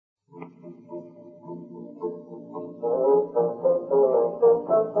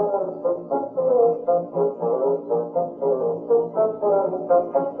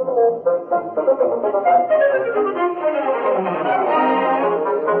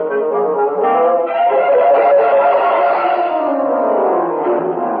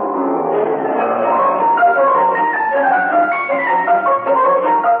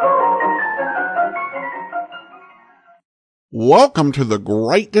Welcome to the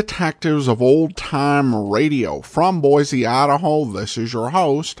Great Detectives of Old Time Radio. From Boise, Idaho, this is your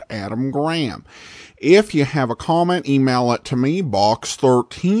host, Adam Graham. If you have a comment, email it to me,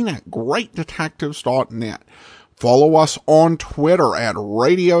 box13@greatdetectives.net. Follow us on Twitter at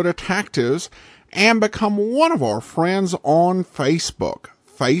Radio Detectives and become one of our friends on Facebook,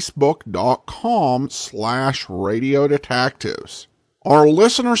 facebook.com/Radio Detectives. Our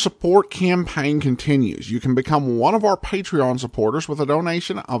listener support campaign continues. You can become one of our Patreon supporters with a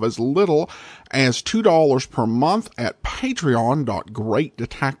donation of as little as $2 per month at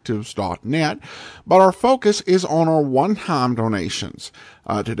patreon.greatdetectives.net, but our focus is on our one-time donations.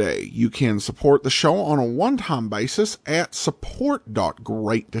 Today, you can support the show on a one-time basis at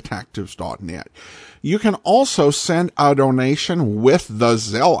support.greatdetectives.net. You can also send a donation with the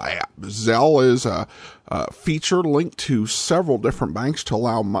Zelle app. Zelle is a feature linked to several different banks to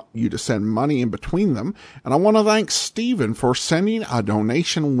allow you to send money in between them. And I want to thank Stephen for sending a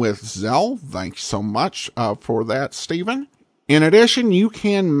donation with Zelle. Thanks so much for that, Stephen. In addition, you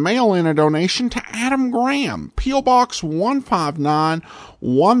can mail in a donation to Adam Graham, P.O. Box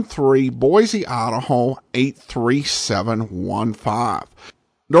 15913, Boise, Idaho 83715.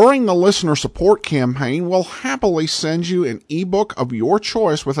 During the listener support campaign, we'll happily send you an ebook of your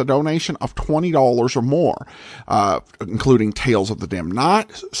choice with a donation of $20 or more, including Tales of the Dim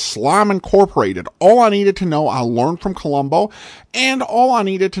Night, Slime Incorporated, All I Needed to Know I Learned from Columbo, and All I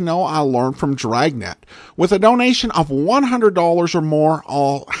Needed to Know I Learned from Dragnet. With a donation of $100 or more,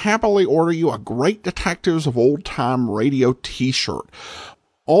 I'll happily order you a Great Detectives of Old Time Radio t-shirt.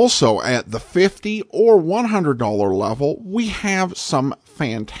 Also, at the $50 or $100 level, we have some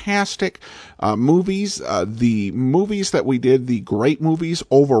fantastic movies. The movies that we did, the Great Movies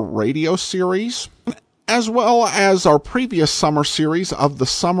Over Radio series, as well as our previous summer series of the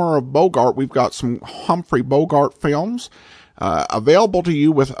Summer of Bogart. We've got some Humphrey Bogart films available to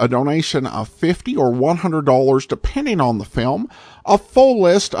you with a donation of $50 or $100 depending on the film. A full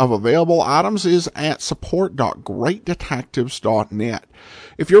list of available items is at support.greatdetectives.net.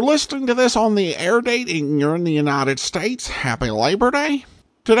 If you're listening to this on the air date and you're in the United States, happy Labor Day.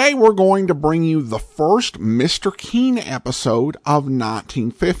 Today we're going to bring you the first Mr. Keen episode of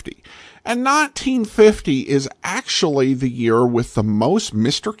 1950. And 1950 is actually the year with the most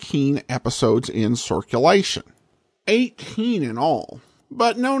Mr. Keen episodes in circulation. 18 in all,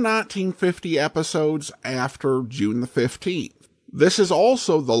 but no 1950 episodes after June the 15th. This is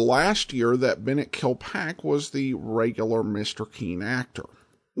also the last year that Bennett Kilpack was the regular Mr. Keen actor.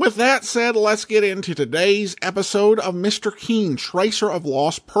 With that said, let's get into today's episode of Mr. Keen, Tracer of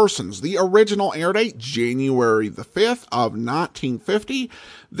Lost Persons. The original air date, January the 5th of 1950.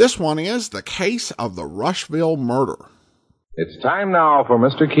 This one is The Case of the Rushville Murder. It's time now for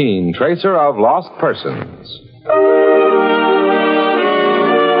Mr. Keen, Tracer of Lost Persons.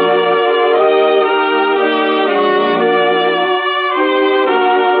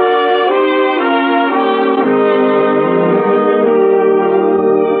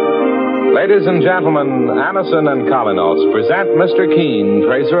 Ladies and gentlemen, Anison and Kolinos present Mr. Keen,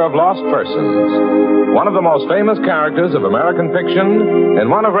 Tracer of Lost Persons, one of the most famous characters of American fiction in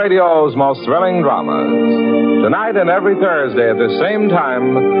one of radio's most thrilling dramas. Tonight and every Thursday at the same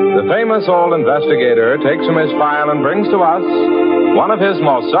time, the famous old investigator takes from his file and brings to us one of his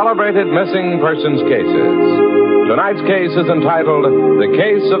most celebrated missing persons cases. Tonight's case is entitled The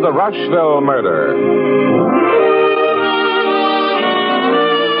Case of the Rushville Murder.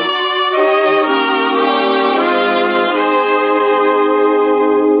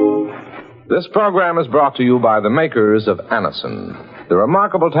 This program is brought to you by the makers of Anison, the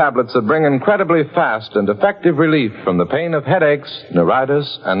remarkable tablets that bring incredibly fast and effective relief from the pain of headaches,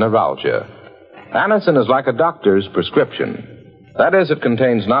 neuritis, and neuralgia. Anison is like a doctor's prescription. That is, it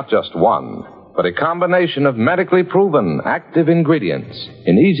contains not just one, but a combination of medically proven active ingredients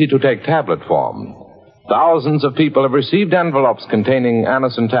in easy-to-take tablet form. Thousands of people have received envelopes containing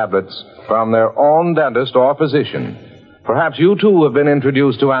Anison tablets from their own dentist or physician. Perhaps you, too, have been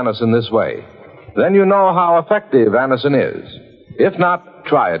introduced to Anison this way. Then you know how effective Anison is. If not,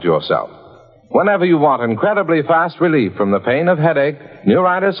 try it yourself. Whenever you want incredibly fast relief from the pain of headache,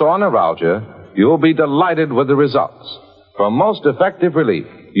 neuritis, or neuralgia, you'll be delighted with the results. For most effective relief,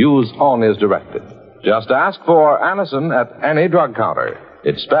 use only as directed. Just ask for Anison at any drug counter.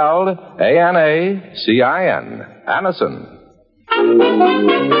 It's spelled A-N-A-C-I-N. Anison.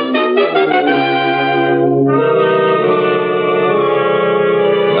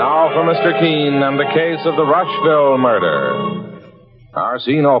 For Mr. Keen and the case of the Rushville murder. Our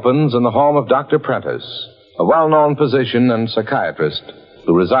scene opens in the home of Dr. Prentice, a well-known physician and psychiatrist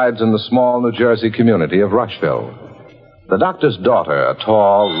who resides in the small New Jersey community of Rushville. The doctor's daughter, a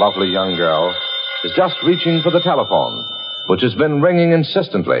tall, lovely young girl, is just reaching for the telephone, which has been ringing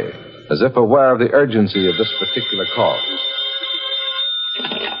insistently, as if aware of the urgency of this particular call.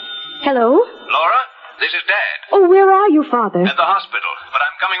 Hello? Laura, this is Dad. Oh, where are you, Father? At the hospital, but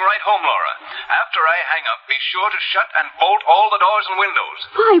I'm coming right home, Laura. After I hang up, be sure to shut and bolt all the doors and windows.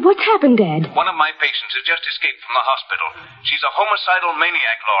 Why, what's happened, Dad? One of my patients has just escaped from the hospital. She's a homicidal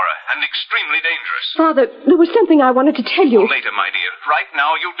maniac, Laura, and extremely dangerous. Father, there was something I wanted to tell you. Later, my dear. Right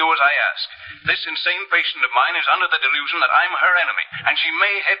now, you do as I ask. This insane patient of mine is under the delusion that I'm her enemy, and she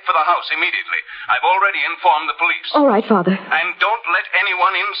may head for the house immediately. I've already informed the police. All right, Father. And don't let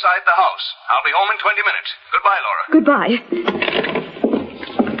anyone inside the house. I'll be home in 20 minutes. Goodbye, Laura. Goodbye.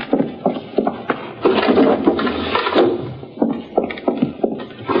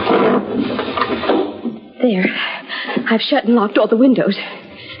 There. I've shut and locked all the windows.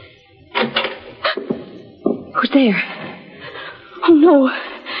 Who's there? Oh, no.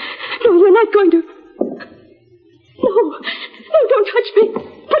 No, you're not going to... No. No, don't touch me.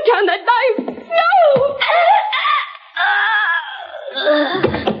 Put down that knife. No!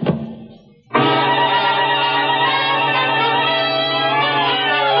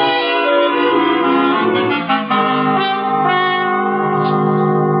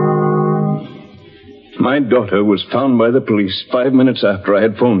 My daughter was found by the police 5 minutes after I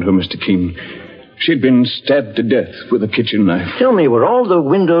had phoned her, Mr. Keene. She'd been stabbed to death with a kitchen knife. Tell me, were all the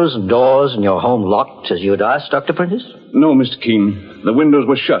windows and doors in your home locked as you had asked, Dr. Prentice? No, Mr. Keene. The windows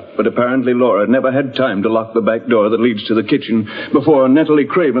were shut, but apparently Laura had never had time to lock the back door that leads to the kitchen before Natalie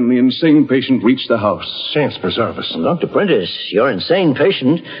Craven, the insane patient, reached the house. Saints preserve us. Dr. Prentice, your insane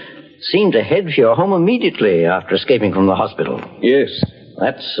patient seemed to head for your home immediately after escaping from the hospital. Yes.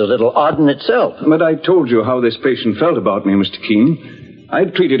 That's a little odd in itself. But I told you how this patient felt about me, Mr. Keene.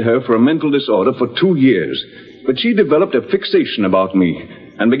 I'd treated her for a mental disorder for 2 years, but she developed a fixation about me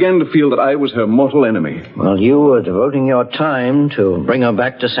and began to feel that I was her mortal enemy. Well, you were devoting your time to bring her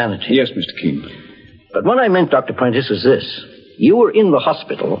back to sanity. Yes, Mr. Keene. But what I meant, Dr. Prentice, is this. You were in the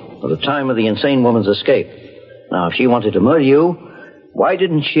hospital at the time of the insane woman's escape. Now, if she wanted to murder you, why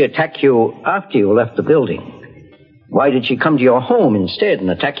didn't she attack you after you left the building? Why did she come to your home instead and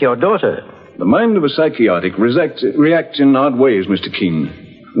attack your daughter? The mind of a psychiatric reacts in odd ways, Mr. Keene.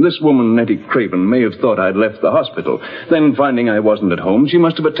 This woman, Nettie Craven, may have thought I'd left the hospital. Then, finding I wasn't at home, she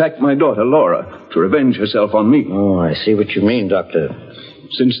must have attacked my daughter, Laura, to revenge herself on me. Oh, I see what you mean, Doctor.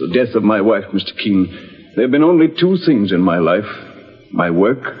 Since the death of my wife, Mr. Keene, there have been only 2 things in my life. My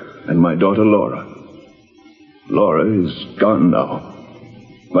work and my daughter, Laura. Laura is gone now.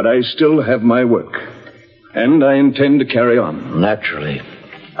 But I still have my work. And I intend to carry on. Naturally.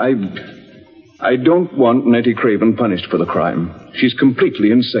 I don't want Nettie Craven punished for the crime. She's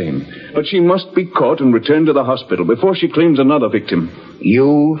completely insane. But she must be caught and returned to the hospital before she claims another victim.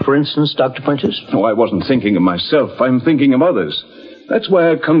 You, for instance, Dr. Prentice? Oh, I wasn't thinking of myself. I'm thinking of others. That's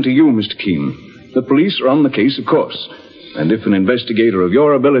why I've come to you, Mr. Keene. The police are on the case, of course. And if an investigator of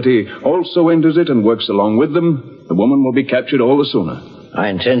your ability also enters it and works along with them, the woman will be captured all the sooner. I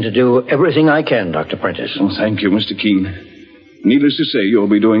intend to do everything I can, Dr. Prentice. Oh, thank you, Mr. Keene. Needless to say, you'll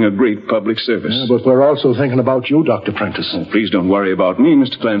be doing a great public service. Yeah, but we're also thinking about you, Dr. Prentice. Oh, please don't worry about me,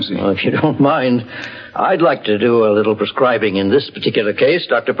 Mr. Clancy. Well, if you don't mind, I'd like to do a little prescribing in this particular case,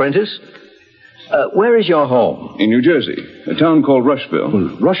 Dr. Prentice. Where is your home? In New Jersey, a town called Rushville.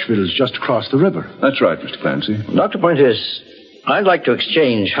 Well, Rushville is just across the river. That's right, Mr. Clancy. Dr. Prentice, I'd like to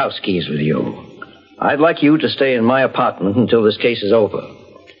exchange house keys with you. I'd like you to stay in my apartment until this case is over.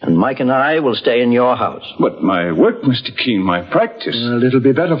 And Mike and I will stay in your house. But my work, Mr. Keene, my practice. Well, it'll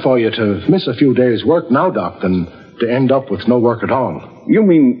be better for you to miss a few days' work now, Doc, than to end up with no work at all. You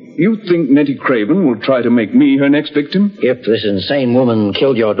mean you think Nettie Craven will try to make me her next victim? If this insane woman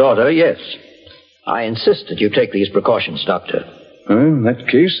killed your daughter, yes. I insist that you take these precautions, Doctor. Well, in that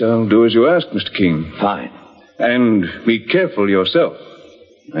case, I'll do as you ask, Mr. Keene. Fine. And be careful yourself.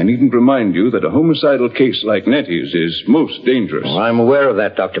 I needn't remind you that a homicidal case like Nettie's is most dangerous. Oh, I'm aware of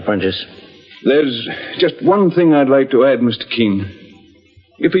that, Dr. Prentice. There's just one thing I'd like to add, Mr. Keene.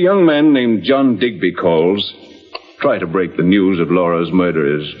 If a young man named John Digby calls, try to break the news of Laura's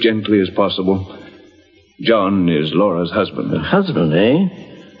murder as gently as possible. John is Laura's husband. Husband,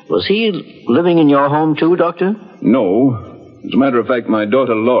 eh? Was he living in your home, too, Doctor? No. As a matter of fact, my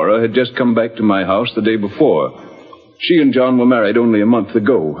daughter Laura had just come back to my house the day before. She and John were married only a month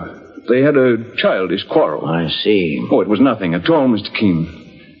ago. They had a childish quarrel. I see. Oh, it was nothing at all, Mr.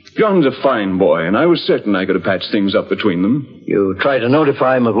 Keene. John's a fine boy, and I was certain I could have patched things up between them. You tried to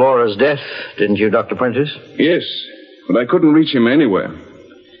notify him of Laura's death, didn't you, Dr. Prentice? Yes, but I couldn't reach him anywhere.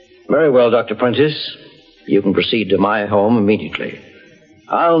 Very well, Dr. Prentice. You can proceed to my home immediately.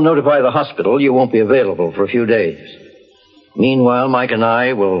 I'll notify the hospital you won't be available for a few days. Meanwhile, Mike and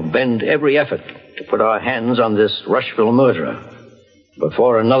I will bend every effort to put our hands on this Rushville murderer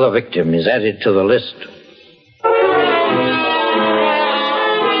before another victim is added to the list.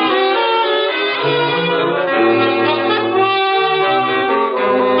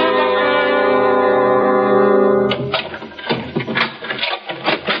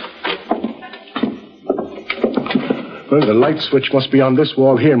 Well, the light switch must be on this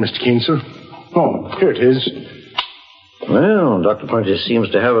wall here, Mr. Keene, sir. Oh, here it is. Well, Dr. Prentice seems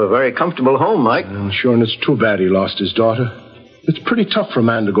to have a very comfortable home, Mike. I'm sure, and it's too bad he lost his daughter. It's pretty tough for a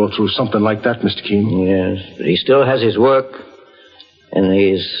man to go through something like that, Mr. Keene. Yes, but he still has his work, and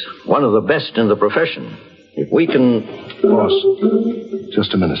he's one of the best in the profession. If we can... Boss,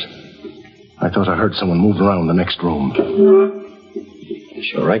 just a minute. I thought I heard someone move around the next room.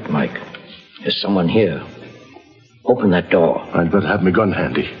 You're right, Mike. There's someone here. Open that door. I'd better have my gun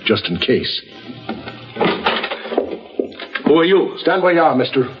handy, just in case. Who are you? Stand where you are,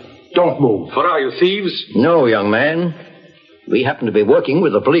 mister. Don't move. What are you, thieves? No, young man. We happen to be working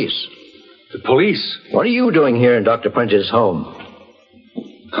with the police. The police? What are you doing here in Dr. Prentice's home?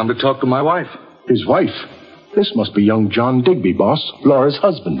 Come to talk to my wife. His wife? This must be young John Digby, boss. Laura's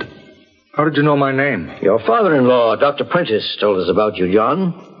husband. How did you know my name? Your father-in-law, Dr. Prentice, told us about you,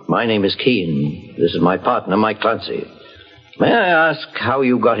 John. My name is Keene. This is my partner, Mike Clancy. May I ask how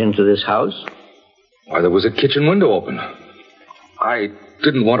you got into this house? Why, there was a kitchen window open. I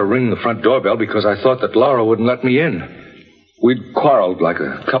didn't want to ring the front doorbell because I thought that Laura wouldn't let me in. We'd quarreled like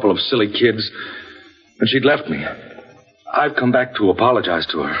a couple of silly kids, and she'd left me. I've come back to apologize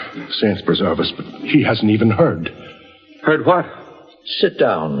to her. Saints preserve us, but he hasn't even heard. Heard what? Sit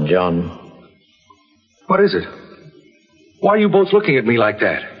down, John. What is it? Why are you both looking at me like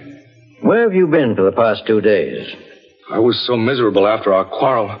that? Where have you been for the past 2 days? I was so miserable after our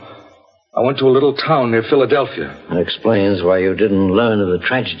quarrel. I went to a little town near Philadelphia. That explains why you didn't learn of the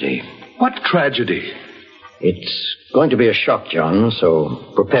tragedy. What tragedy? It's going to be a shock, John,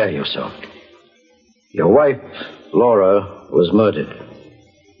 so prepare yourself. Your wife, Laura, was murdered.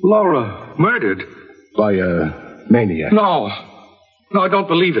 Laura murdered? By a maniac. No, I don't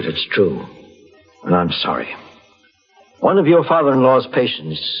believe it. It's true, and I'm sorry. One of your father-in-law's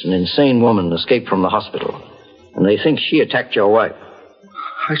patients, an insane woman, escaped from the hospital, and they think she attacked your wife.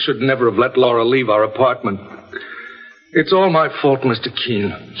 I should never have let Laura leave our apartment. It's all my fault, Mr.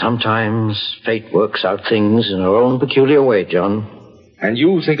 Keene. Sometimes fate works out things in her own peculiar way, John. And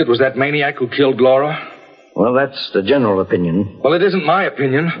you think it was that maniac who killed Laura? Well, that's the general opinion. Well, it isn't my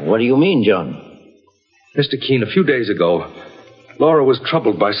opinion. What do you mean, John? Mr. Keene, a few days ago, Laura was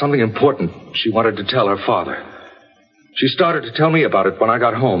troubled by something important she wanted to tell her father. She started to tell me about it when I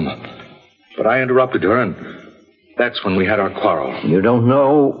got home. But I interrupted her, and that's when we had our quarrel. You don't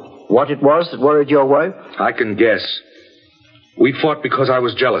know what it was that worried your wife? I can guess. We fought because I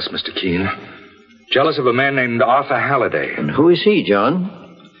was jealous, Mr. Keene. Jealous of a man named Arthur Halliday. And who is he,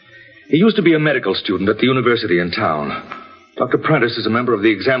 John? He used to be a medical student at the university in town. Dr. Prentice is a member of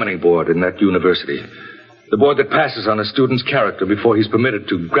the examining board in that university. The board that passes on a student's character before he's permitted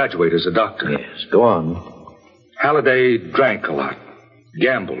to graduate as a doctor. Yes, go on. Halliday drank a lot,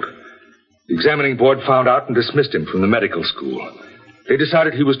 gambled. The examining board found out and dismissed him from the medical school. They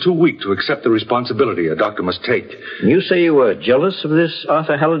decided he was too weak to accept the responsibility a doctor must take. You say you were jealous of this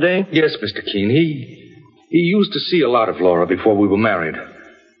Arthur Halliday? Yes, Mr. Keene. He used to see a lot of Laura before we were married.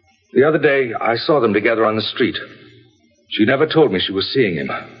 The other day, I saw them together on the street. She never told me she was seeing him.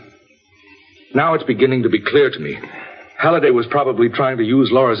 Now it's beginning to be clear to me. Halliday was probably trying to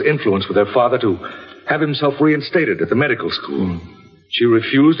use Laura's influence with her father to have himself reinstated at the medical school. She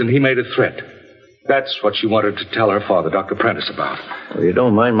refused, and he made a threat. That's what she wanted to tell her father, Dr. Prentice, about. Well, you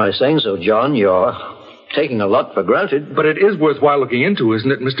don't mind my saying so, John. You're taking a lot for granted. But it is worthwhile looking into,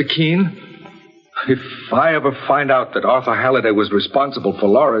 isn't it, Mr. Keene? If I ever find out that Arthur Halliday was responsible for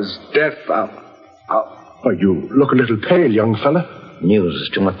Laura's death, I'll... Oh, you look a little pale, young fella. News is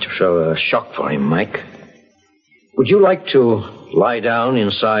too much of a shock for him, Mike. Would you like to lie down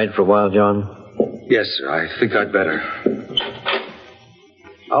inside for a while, John? Yes, sir. I think I'd better.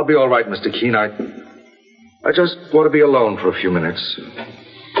 I'll be all right, Mr. Keene. I just want to be alone for a few minutes.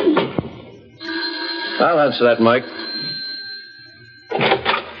 I'll answer that, Mike.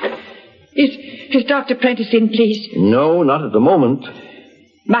 Is Dr. Prentice in, please? No, not at the moment.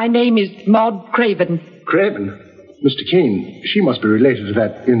 My name is Maud Craven. Craven? Mr. Keene, she must be related to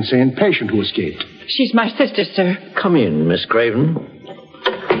that insane patient who escaped. She's my sister, sir. Come in, Miss Craven.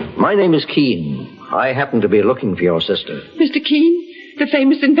 My name is Keene. I happen to be looking for your sister. Mr. Keene, the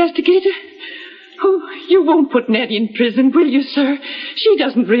famous investigator? Oh, you won't put Nettie in prison, will you, sir? She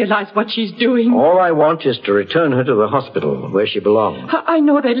doesn't realize what she's doing. All I want is to return her to the hospital where she belongs. I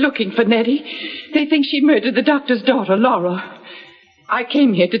know they're looking for Nettie. They think she murdered the doctor's daughter, Laura. I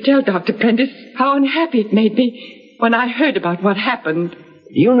came here to tell Dr. Prentice how unhappy it made me when I heard about what happened.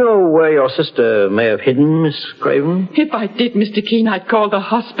 Do you know where your sister may have hidden, Miss Craven? If I did, Mr. Keene, I'd call the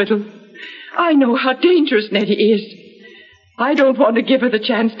hospital. I know how dangerous Nettie is. I don't want to give her the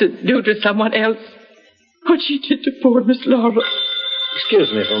chance to do to someone else what she did to poor Miss Laura.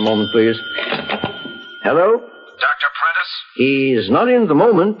 Excuse me for a moment, please. Hello? Dr. Prentice? He's not in at the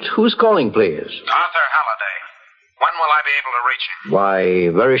moment. Who's calling, please? Arthur Halliday. When will I be able to reach him? Why,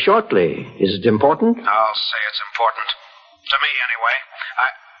 very shortly. Is it important? I'll say it's important. To me, anyway.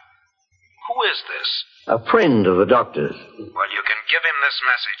 Who is this? A friend of the doctor's. Well, you can give him this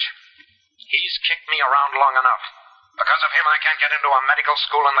message. He's kicked me around long enough. Because of him, I can't get into a medical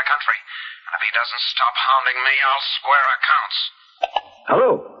school in the country. And if he doesn't stop hounding me, I'll square accounts.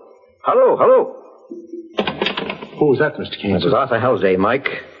 Hello? Hello? Who was that, Mr. Keene? That was Arthur Halliday, Mike.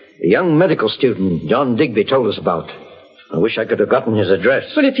 A young medical student John Digby told us about. I wish I could have gotten his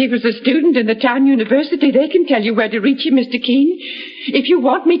address. Well, if he was a student in the town university, they can tell you where to reach him, Mr. Keene. If you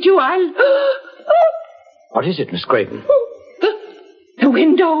want me to, I'll... What is it, Miss Craven? The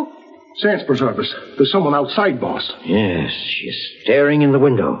window. Saints preserve us. There's someone outside, boss. Yes, she's staring in the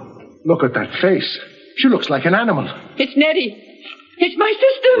window. Look at that face. She looks like an animal. It's Nettie. It's my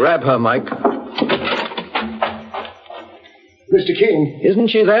sister. Grab her, Mike. Mr. Keene. Isn't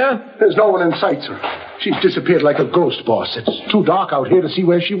she there? There's no one in sight, sir. She's disappeared like a ghost, boss. It's too dark out here to see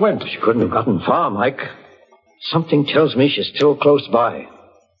where she went. She couldn't have gotten far, Mike. Something tells me she's still close by.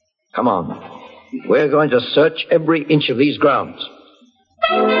 Come on. We're going to search every inch of these grounds.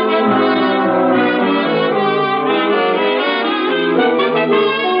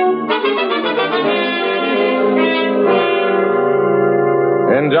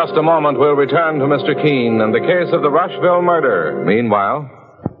 In just a moment, we'll return to Mr. Keene and the case of the Rushville murder. Meanwhile,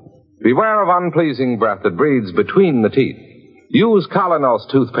 beware of unpleasing breath that breathes between the teeth. Use Colinos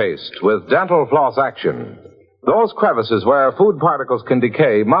toothpaste with dental floss action. Those crevices where food particles can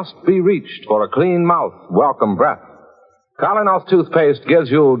decay must be reached for a clean mouth, welcome breath. Colinos toothpaste gives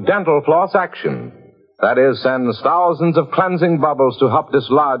you dental floss action. That is, sends thousands of cleansing bubbles to help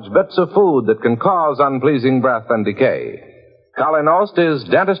dislodge bits of food that can cause unpleasing breath and decay. Colinost is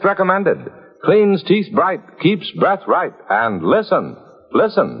dentist recommended. Cleans teeth bright, keeps breath right. And listen.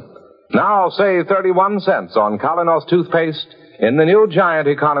 Now save 31 cents on Colinost toothpaste in the new giant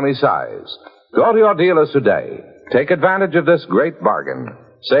economy size. Go to your dealers today. Take advantage of this great bargain.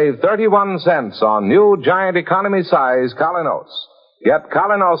 Save 31 cents on new giant economy size Colinost. Get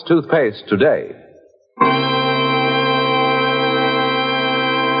Colinost toothpaste today.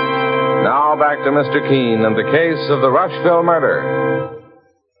 Now back to Mr. Keene and the case of the Rushville murder.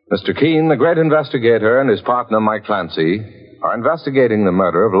 Mr. Keene, the great investigator, and his partner, Mike Clancy, are investigating the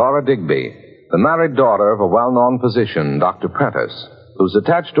murder of Laura Digby, the married daughter of a well-known physician, Dr. Prentice, who's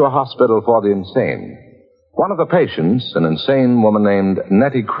attached to a hospital for the insane. One of the patients, an insane woman named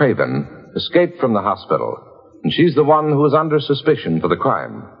Nettie Craven, escaped from the hospital, and she's the one who is under suspicion for the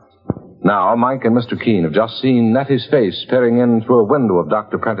crime. Now, Mike and Mr. Keene have just seen Nettie's face peering in through a window of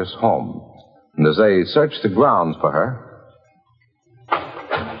Dr. Prentice's home. And as they search the grounds for her...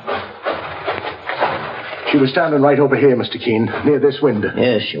 She was standing right over here, Mr. Keene, near this window.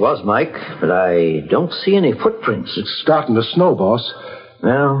 Yes, she was, Mike, but I don't see any footprints. It's starting to snow, boss.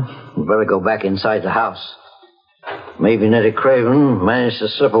 Well, we'd better go back inside the house. Maybe Nettie Craven managed to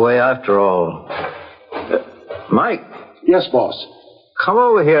slip away after all. Mike. Yes, boss. Come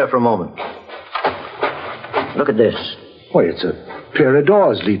over here for a moment. Look at this. Why, it's a pair of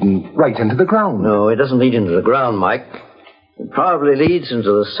doors leading right into the ground. No, it doesn't lead into the ground, Mike. It probably leads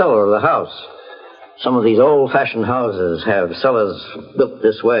into the cellar of the house. Some of these old-fashioned houses have cellars built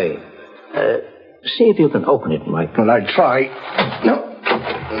this way. See if you can open it, Mike. Well, I'd try.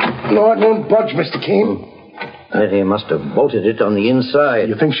 No, it won't budge, Mr. Keene. Nettie must have bolted it on the inside.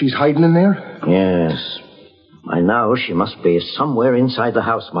 You think she's hiding in there? Yes. By now, she must be somewhere inside the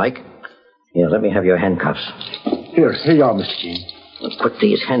house, Mike. Here, let me have your handcuffs. Here you are, Mr. Keene. Put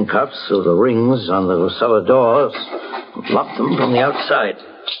these handcuffs through the rings on the cellar doors. Lock them from the outside.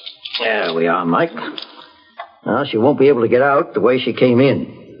 There we are, Mike. Now, she won't be able to get out the way she came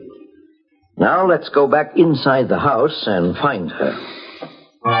in. Now, let's go back inside the house and find her.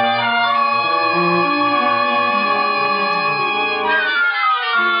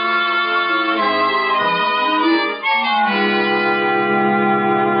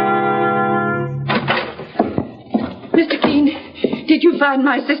 Did you find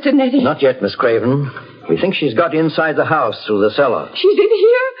my sister Nettie? Not yet, Miss Craven. We think she's got inside the house through the cellar. She's in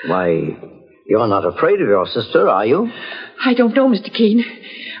here? Why, you're not afraid of your sister, are you? I don't know, Mr. Keene.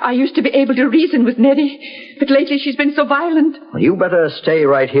 I used to be able to reason with Nettie, but lately she's been so violent. Well, you better stay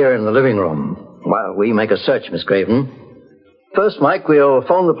right here in the living room while we make a search, Miss Craven. First, Mike, we'll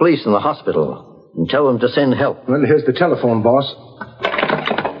phone the police in the hospital and tell them to send help. Well, here's the telephone, boss.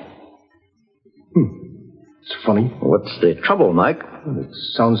 It's funny. What's the trouble, Mike? Well, it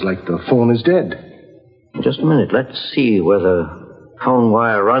sounds like the phone is dead. Just a minute. Let's see where the phone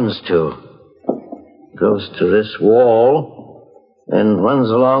wire runs to. Goes to this wall and runs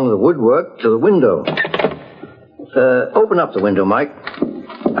along the woodwork to the window. Open up the window, Mike.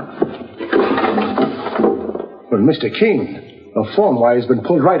 Well, Mr. King, a phone wire has been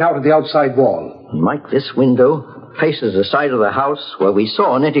pulled right out of the outside wall. Mike, this window faces the side of the house where we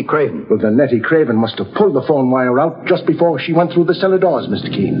saw Nettie Craven. Well, then Nettie Craven must have pulled the phone wire out just before she went through the cellar doors, Mr.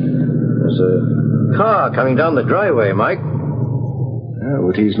 Keene. There's a car coming down the driveway, Mike. Yeah,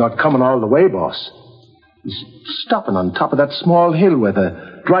 but he's not coming all the way, boss. He's stopping on top of that small hill where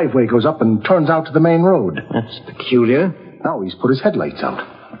the driveway goes up and turns out to the main road. That's peculiar. Now he's put his headlights out.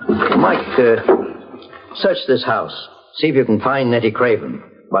 Mike, search this house. See if you can find Nettie Craven.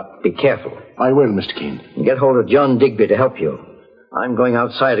 But be careful. I will, Mr. Keene. And get hold of John Digby to help you. I'm going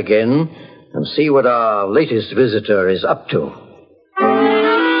outside again and see what our latest visitor is up to.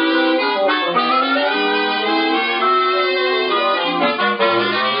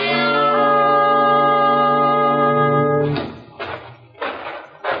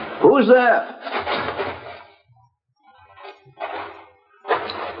 Who's there?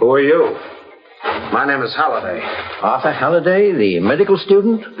 Who are you? My name is Halliday. Arthur Halliday, the medical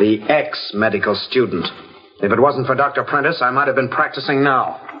student? The ex-medical student. If it wasn't for Dr. Prentice, I might have been practicing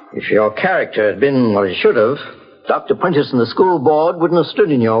now. If your character had been what it should have, Dr. Prentice and the school board wouldn't have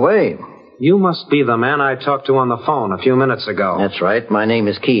stood in your way. You must be the man I talked to on the phone a few minutes ago. That's right. My name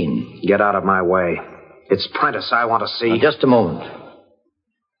is Keene. Get out of my way. It's Prentice I want to see. Now, just a moment.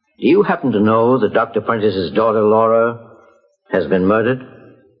 Do you happen to know that Dr. Prentice's daughter, Laura, has been murdered?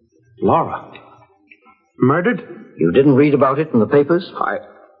 Laura? Murdered? You didn't read about it in the papers?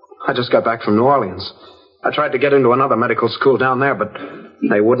 I just got back from New Orleans. I tried to get into another medical school down there, but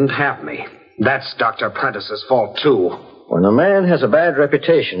they wouldn't have me. That's Dr. Prentice's fault, too. When a man has a bad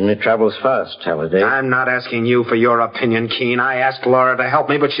reputation, it travels fast, Halliday. I'm not asking you for your opinion, Keene. I asked Laura to help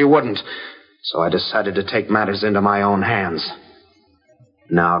me, but she wouldn't. So I decided to take matters into my own hands.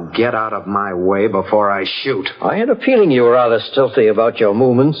 Now get out of my way before I shoot. I had a feeling you were rather stealthy about your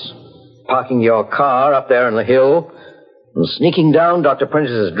movements. Parking your car up there on the hill and sneaking down Dr.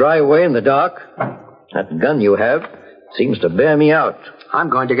 Prentice's driveway in the dark. That gun you have seems to bear me out. I'm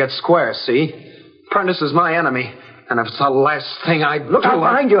going to get square, see? Prentice is my enemy, and if it's the last thing I Look out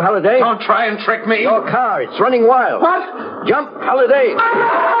behind you, Halliday. Don't try and trick me. Your car, it's running wild. What? Jump, Halliday.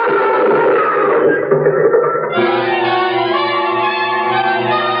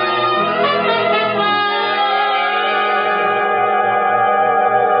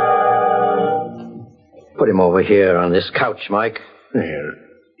 Put him over here on this couch, Mike. There.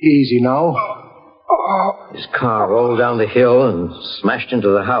 Easy now. His car rolled down the hill and smashed into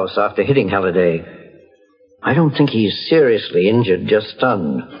the house after hitting Halliday. I don't think he's seriously injured, just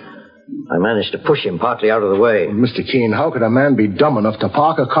stunned. I managed to push him partly out of the way. Mr. Keene, how could a man be dumb enough to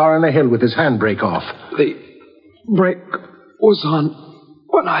park a car on a hill with his handbrake off? The brake was on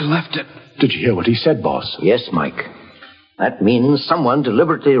when I left it. Did you hear what he said, boss? Yes, Mike. That means someone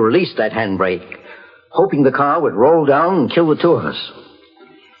deliberately released that handbrake, hoping the car would roll down and kill the two of us.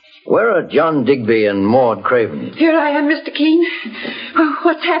 Where are John Digby and Maud Craven? Here I am, Mr. Keene. Oh,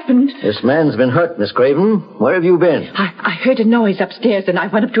 what's happened? This man's been hurt, Miss Craven. Where have you been? I heard a noise upstairs and I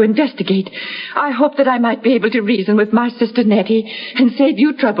went up to investigate. I hoped that I might be able to reason with my sister Nettie and save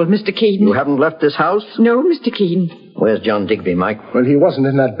you trouble, Mr. Keene. You haven't left this house? No, Mr. Keene. Where's John Digby, Mike? Well, he wasn't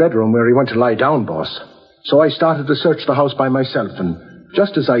in that bedroom where he went to lie down, boss. So I started to search the house by myself, and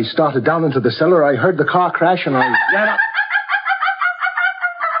just as I started down into the cellar, I heard the car crash and I ran up.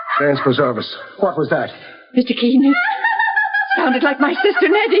 Saints preserve us. What was that? Mr. Keene, it sounded like my sister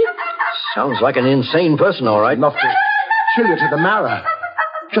Nettie. Sounds like an insane person, all right. Enough to chill you to the marrow.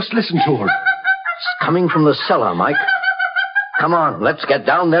 Just listen to her. It's coming from the cellar, Mike. Come on, let's get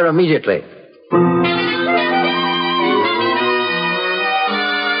down there immediately.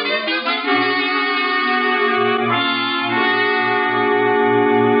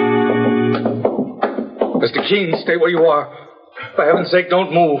 Mr. Keene, stay where you are. For heaven's sake,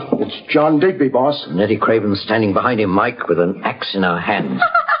 don't move. It's John Digby, boss. Nettie Craven's standing behind him, Mike, with an axe in her hand.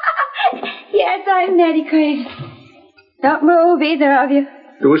 Yes, I'm Nettie Craven. Don't move, either of you.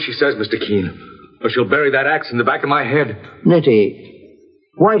 Do as she says, Mr. Keene, or she'll bury that axe in the back of my head. Nettie,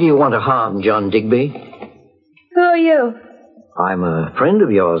 why do you want to harm John Digby? Who are you? I'm a friend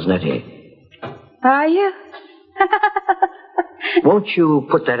of yours, Nettie. Are you? Won't you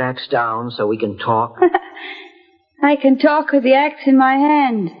put that axe down so we can talk? I can talk with the axe in my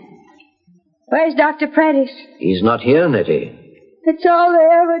hand. Where's Dr. Prentice? He's not here, Nettie. That's all they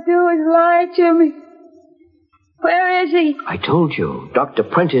ever do is lie to me. Where is he? I told you, Dr.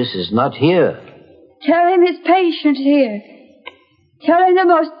 Prentice is not here. Tell him his patient here. Tell him the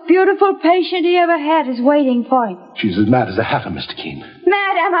most beautiful patient he ever had is waiting for him. She's as mad as a hatter, Mr. Keene.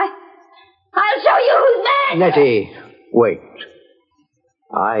 Mad, am I? I'll show you who's mad. Nettie, wait.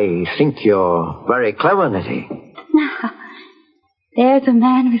 I think you're very clever, Nettie. There's a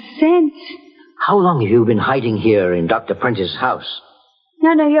man with sense. How long have you been hiding here in Dr. Prentice's house?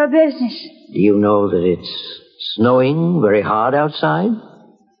 None of your business. Do you know that it's snowing very hard outside?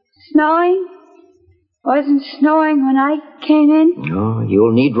 Snowing? Wasn't snowing when I came in? No,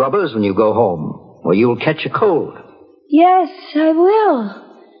 you'll need rubbers when you go home, or you'll catch a cold. Yes, I will.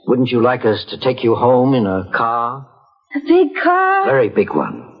 Wouldn't you like us to take you home in a car? A big car? Very big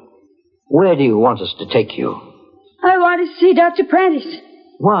one. Where do you want us to take you? I want to see Dr. Prentice.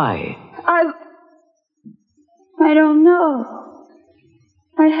 Why? I don't know.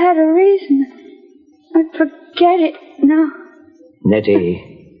 I had a reason. I forget it now.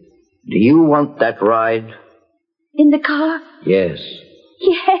 Nettie, do you want that ride? In the car? Yes.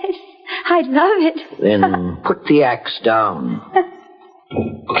 Yes, I'd love it. Then put the axe down.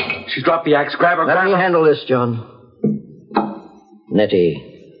 She's dropped the axe. Grab her. Let me handle this, John. Nettie,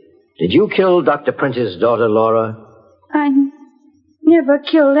 did you kill Dr. Prentice's daughter, Laura? I never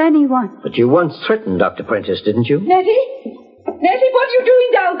killed anyone. But you once threatened Dr. Prentice, didn't you? Nettie? Nettie, what are you doing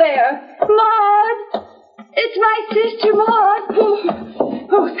down there? Maud! It's my sister, Maud.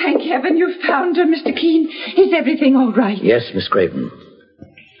 Oh, thank heaven you found her, Mr. Keene. Is everything all right? Yes, Miss Craven.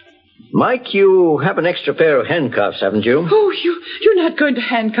 Mike, you have an extra pair of handcuffs, haven't you? Oh, you're not going to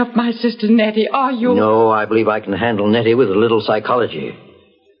handcuff my sister Nettie, are you? No, I believe I can handle Nettie with a little psychology.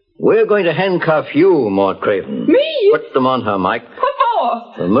 We're going to handcuff you, Maud Craven. Me? Put them on her, Mike. What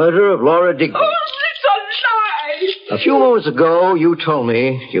for? The murder of Laura Digby. Oh, it's a lie! A few moments ago, you told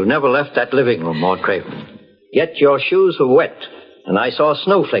me you never left that living room, Maud Craven. Yet your shoes were wet, and I saw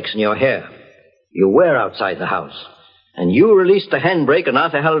snowflakes in your hair. You were outside the house, and you released the handbrake on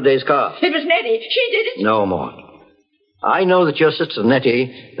Arthur Halliday's car. It was Nettie. She did it. No, Maud. I know that your sister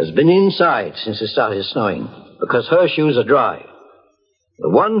Nettie has been inside since it started snowing, because her shoes are dry. The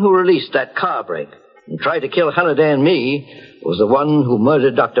one who released that car brake and tried to kill Halliday and me was the one who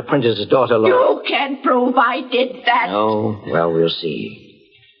murdered Dr. Prentice's daughter, Laura. You can't prove I did that. No? Well, we'll see.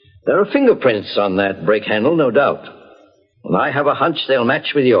 There are fingerprints on that brake handle, no doubt. And I have a hunch they'll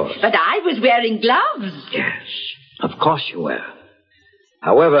match with yours. But I was wearing gloves. Yes, of course you were.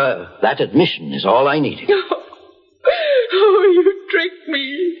 However, that admission is all I needed. Oh, you tricked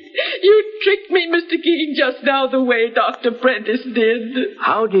me. You tricked me, Mr. Keene, just now the way Dr. Prentice did.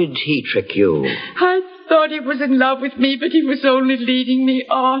 How did he trick you? I thought he was in love with me, but he was only leading me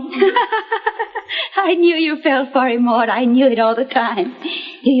on. I knew you fell for him, Maud. I knew it all the time.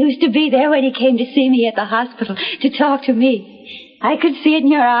 You used to be there when he came to see me at the hospital to talk to me. I could see it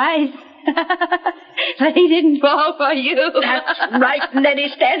in your eyes. But he didn't fall for you. That's right, Nettie.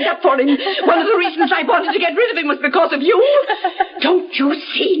 Stand up for him. One of the reasons I wanted to get rid of him was because of you. Don't you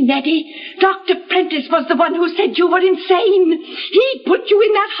see, Nettie? Dr. Prentice was the one who said you were insane. He put you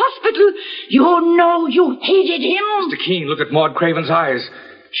in that hospital. You know you hated him. Mr. Keene, look at Maud Craven's eyes.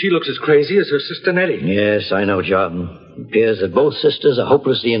 She looks as crazy as her sister Nettie. Yes, I know, John. It appears that both sisters are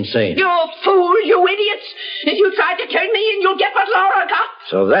hopelessly insane. You fool, you idiots. If you try to turn me in, you'll get what Laura got.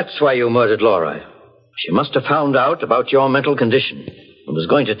 So that's why you murdered Laura. She must have found out about your mental condition and was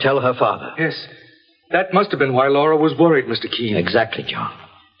going to tell her father. Yes, that must have been why Laura was worried, Mr. Keene. Exactly, John.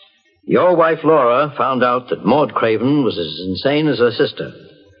 Your wife, Laura, found out that Maud Craven was as insane as her sister.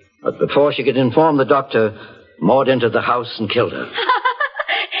 But before she could inform the doctor, Maud entered the house and killed her.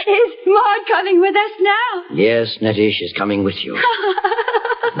 Is Maud coming with us now? Yes, Nettie, she's coming with you.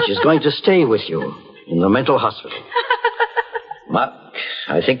 And she's going to stay with you in the mental hospital. Mark,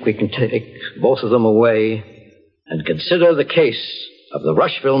 I think we can take both of them away and consider the case of the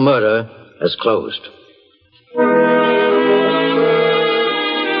Rushville murder as closed.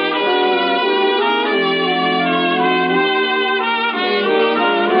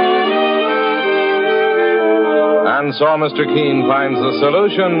 And so Mr. Keene finds the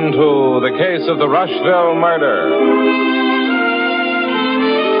solution to the case of the Rushville murder.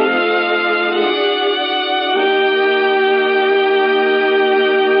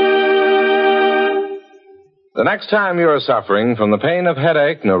 The next time you're suffering from the pain of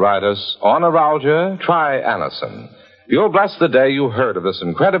headache, neuritis, or neuralgia, try Anacin. You'll bless the day you heard of this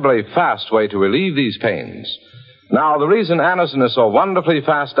incredibly fast way to relieve these pains. Now, the reason Anacin is so wonderfully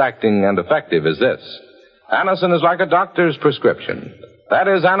fast-acting and effective is this. Anacin is like a doctor's prescription. That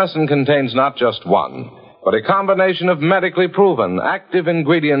is, Anacin contains not just one, but a combination of medically proven active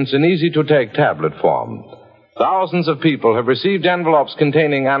ingredients in easy-to-take tablet form. Thousands of people have received envelopes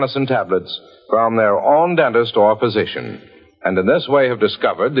containing Anacin tablets from their own dentist or physician, and in this way have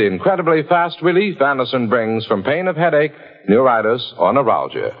discovered the incredibly fast relief Anacin brings from pain of headache, neuritis, or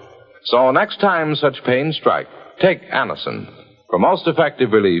neuralgia. So next time such pains strike, take Anacin. For most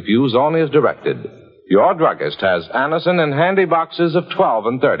effective relief, use only as directed. Your druggist has Anacin in handy boxes of 12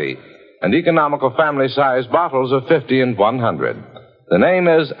 and 30, and economical family-size bottles of 50 and 100. The name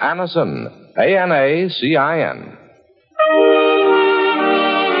is Anacin, A-N-A-C-I-N.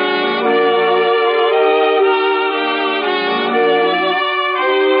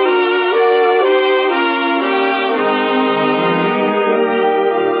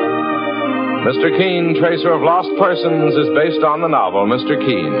 Mr. Keene, Tracer of Lost Persons, is based on the novel Mr.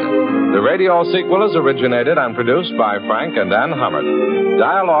 Keene. The radio sequel is originated and produced by Frank and Ann Hummert.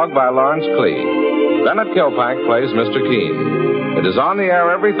 Dialogue by Lawrence Klee. Bennett Kilpack plays Mr. Keene. It is on the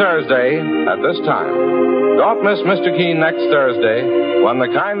air every Thursday at this time. Don't miss Mr. Keene next Thursday when the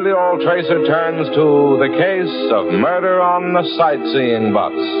kindly old Tracer turns to the case of murder on the sightseeing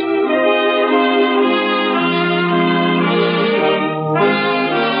bus.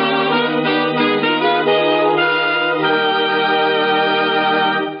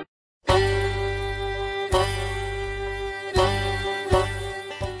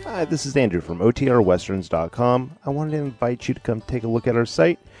 Hi, this is Andrew from OTRWesterns.com. I wanted to invite you to come take a look at our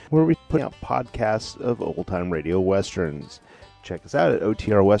site where we put out podcasts of old-time radio westerns. Check us out at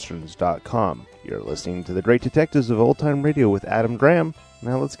OTRWesterns.com. You're listening to The Great Detectives of Old-Time Radio with Adam Graham.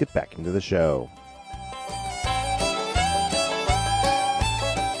 Now let's get back into the show.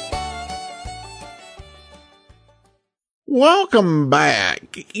 Welcome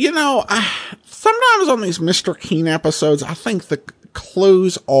back. You know, sometimes on these Mr. Keene episodes, I think the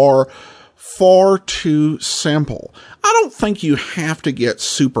clues are far too simple. I don't think you have to get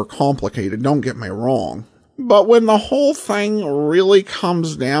super complicated, don't get me wrong. But when the whole thing really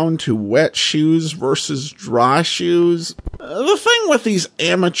comes down to wet shoes versus dry shoes, the thing with these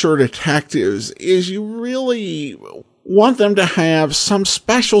amateur detectives is you really want them to have some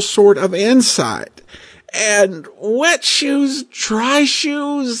special sort of insight. And wet shoes, dry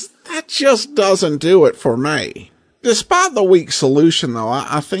shoes, that just doesn't do it for me. Despite the weak solution, though,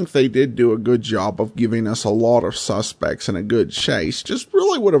 I think they did do a good job of giving us a lot of suspects and a good chase. Just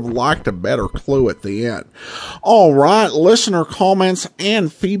really would have liked a better clue at the end. All right, listener comments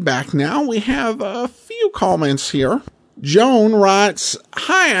and feedback now. We have a few comments here. Joan writes,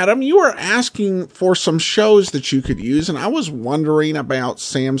 "Hi, Adam. You were asking for some shows that you could use, and I was wondering about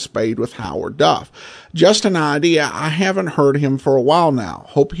Sam Spade with Howard Duff. Just an idea. I haven't heard him for a while now.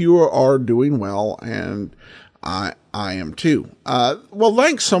 Hope you are doing well, and I am too." Well,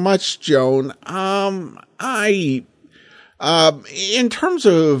 thanks so much, Joan. In terms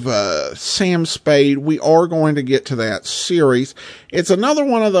of Sam Spade, we are going to get to that series. It's another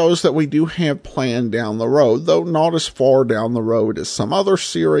one of those that we do have planned down the road, though not as far down the road as some other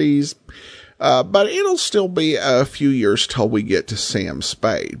series. But it'll still be a few years till we get to Sam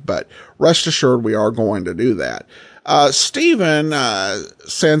Spade. But rest assured, we are going to do that. Stephen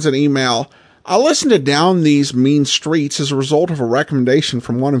sends an email. "I listened to Down These Mean Streets as a result of a recommendation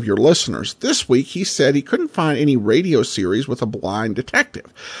from one of your listeners. This week, he said he couldn't find any radio series with a blind detective.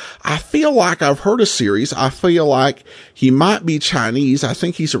 I feel like I've heard a series. I feel like he might be Chinese. I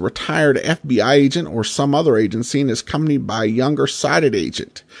think he's a retired FBI agent or some other agency and is accompanied by a younger sighted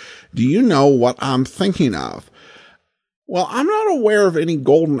agent. Do you know what I'm thinking of?" Well, I'm not aware of any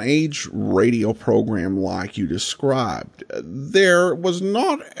Golden Age radio program like you described. There was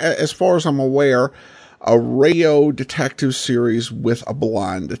not, as far as I'm aware, a radio detective series with a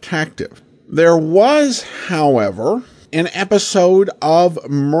blind detective. There was, however, an episode of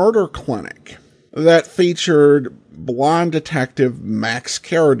Murder Clinic that featured blind detective Max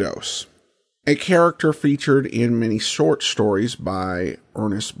Carados, a character featured in many short stories by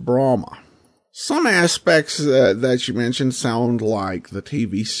Ernest Brahma. Some aspects that you mentioned sound like the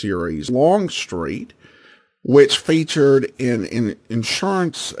TV series Longstreet, which featured an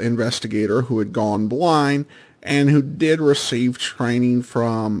insurance investigator who had gone blind and who did receive training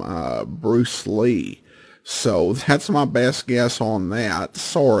from Bruce Lee. So that's my best guess on that.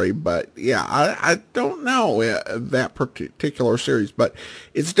 Sorry, but yeah, I don't know that particular series, but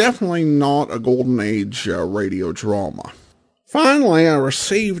it's definitely not a Golden Age radio drama. Finally, I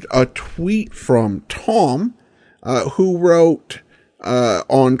received a tweet from Tom, who wrote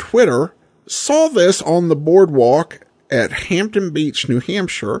on Twitter, saw this on the boardwalk at Hampton Beach, New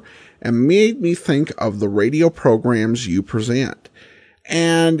Hampshire, and made me think of the radio programs you present.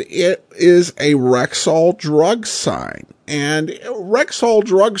 And it is a Rexall drug sign. And Rexall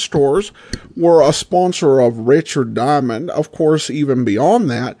drugstores were a sponsor of Richard Diamond. Of course, even beyond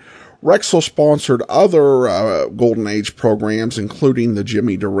that, Rexall sponsored other Golden Age programs, including the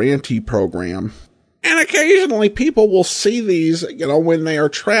Jimmy Durante program. And occasionally people will see these, when they are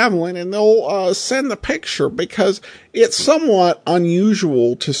traveling, and they'll send the picture because it's somewhat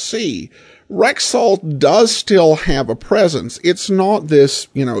unusual to see. Rexall does still have a presence. It's not this,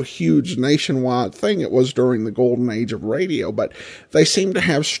 huge nationwide thing it was during the Golden Age of radio, but they seem to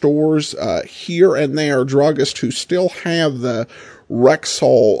have stores here and there, druggists who still have the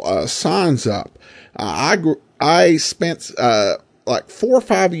Rexall signs up. I spent like 4 or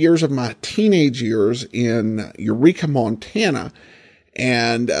 5 years of my teenage years in Eureka, Montana,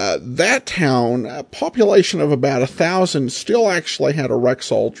 and that town, a population of about 1,000, still actually had a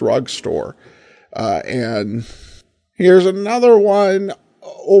Rexall drugstore. And here's another one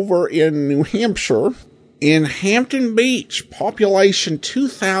over in New Hampshire. In Hampton Beach, population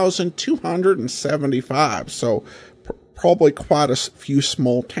 2,275. So probably quite a few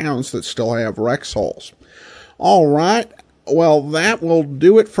small towns that still have Rexalls. All right. Well, that will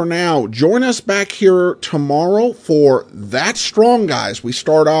do it for now. Join us back here tomorrow for That's Strong, Guys. We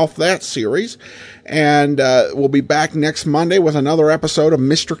start off that series, and we'll be back next Monday with another episode of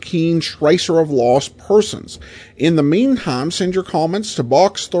Mr. Keen, Tracer of Lost Persons. In the meantime, send your comments to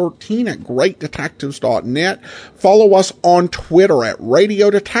box13@greatdetectives.net. Follow us on Twitter at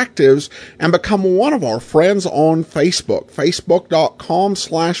Radio Detectives, and become one of our friends on Facebook,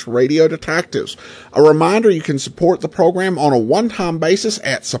 facebook.com/Radio Detectives. A reminder, you can support the program on a one-time basis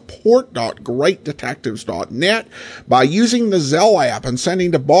at support.greatdetectives.net by using the Zelle app and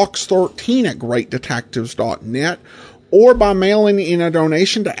sending to box13@greatdetectives.net, or by mailing in a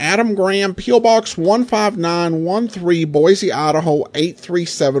donation to Adam Graham, P.O. Box 15913, Boise, Idaho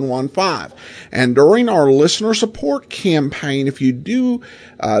 83715. And during our listener support campaign, if you do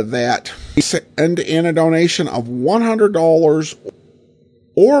that, send in a donation of $100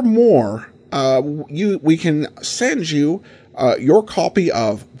 or more, we can send you your copy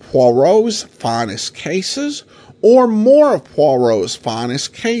of Poirot's Finest Cases, or more of Poirot's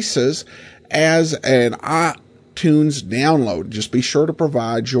Finest Cases as an iTunes download. Just be sure to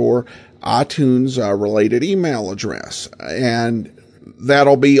provide your iTunes related email address. And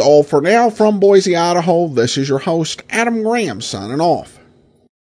that'll be all for now from Boise, Idaho. This is your host, Adam Graham, signing off.